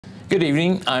Good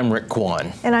evening, I'm Rick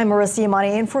Kwan. And I'm Marissa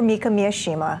Yamani in for Mika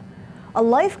Miyashima. A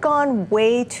life gone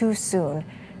way too soon.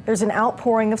 There's an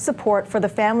outpouring of support for the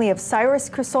family of Cyrus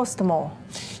Crisostomo.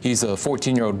 He's a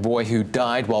 14-year-old boy who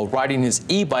died while riding his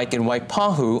e-bike in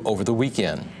Waipahu over the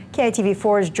weekend.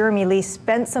 KITV4's Jeremy Lee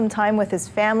spent some time with his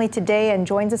family today and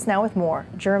joins us now with more.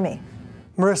 Jeremy.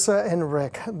 Marissa and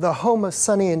Rick, the home of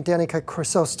Sonny and Danica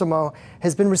Crisostomo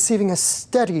has been receiving a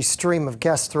steady stream of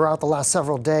guests throughout the last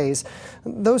several days.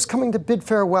 Those coming to bid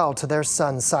farewell to their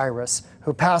son Cyrus,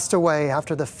 who passed away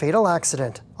after the fatal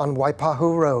accident on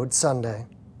Waipahu Road Sunday.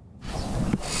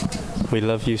 We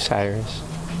love you, Cyrus.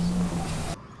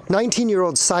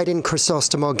 19-year-old Sidon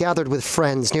Crisostomo gathered with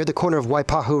friends near the corner of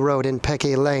Waipahu Road and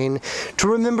Peke Lane to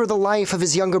remember the life of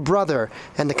his younger brother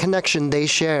and the connection they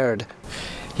shared.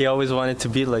 He always wanted to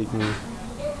be like me,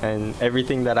 and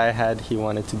everything that I had, he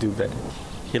wanted to do better.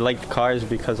 He liked cars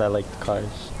because I liked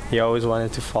cars. He always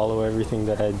wanted to follow everything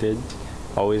that I did,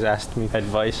 always asked me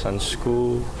advice on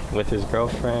school, with his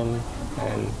girlfriend,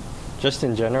 and just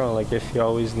in general, like if he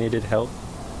always needed help,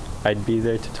 I'd be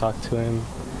there to talk to him.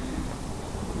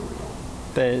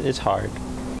 It's hard.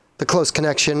 The close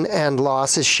connection and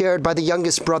loss is shared by the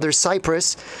youngest brother,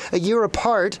 Cyprus. A year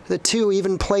apart, the two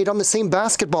even played on the same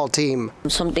basketball team.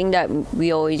 Something that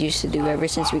we always used to do ever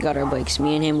since we got our bikes.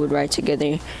 Me and him would ride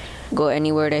together, go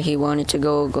anywhere that he wanted to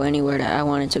go anywhere that I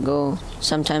wanted to go.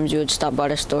 Sometimes we would stop by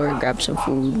the store, grab some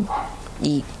food,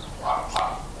 eat.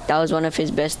 That was one of his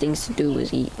best things to do,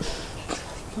 was eat.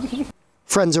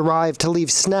 Friends arrived to leave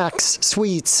snacks,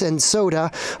 sweets, and soda,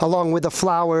 along with the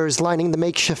flowers lining the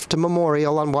makeshift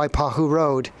memorial on Waipahu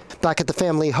Road. Back at the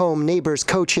family home, neighbors,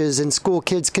 coaches, and school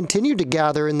kids continued to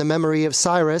gather in the memory of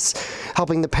Cyrus,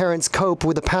 helping the parents cope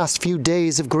with the past few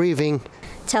days of grieving.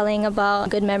 Telling about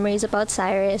good memories about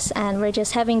Cyrus, and we're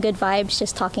just having good vibes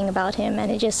just talking about him,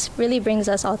 and it just really brings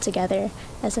us all together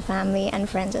as a family and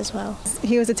friends as well.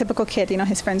 He was a typical kid, you know,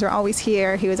 his friends were always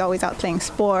here, he was always out playing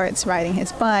sports, riding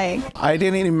his bike. I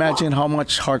didn't imagine how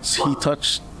much hearts he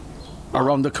touched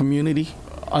around the community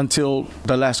until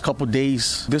the last couple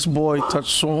days. This boy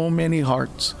touched so many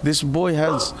hearts. This boy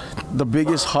has the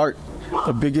biggest heart,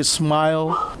 the biggest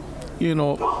smile, you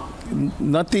know,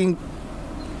 nothing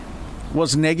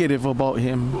was negative about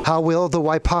him. How will the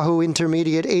Waipahu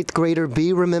Intermediate 8th grader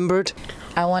be remembered?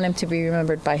 I want him to be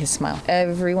remembered by his smile.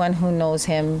 Everyone who knows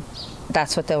him,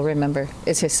 that's what they'll remember,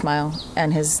 is his smile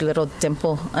and his little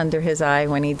dimple under his eye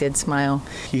when he did smile.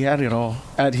 He had it all.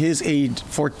 At his age,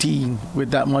 14,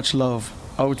 with that much love,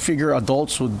 I would figure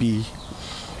adults would be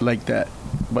like that.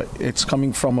 But it's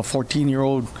coming from a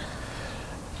 14-year-old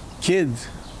kid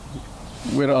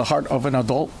with a heart of an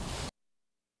adult.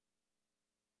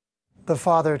 The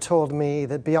father told me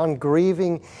that beyond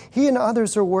grieving, he and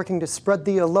others are working to spread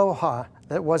the aloha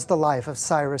that was the life of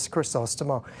Cyrus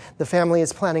Crisostomo. The family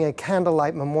is planning a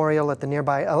candlelight memorial at the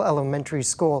nearby elementary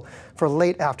school for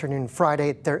late afternoon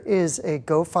Friday. There is a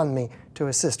GoFundMe to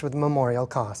assist with memorial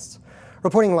costs.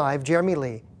 Reporting live, Jeremy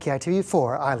Lee,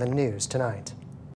 KITV4 Island News Tonight.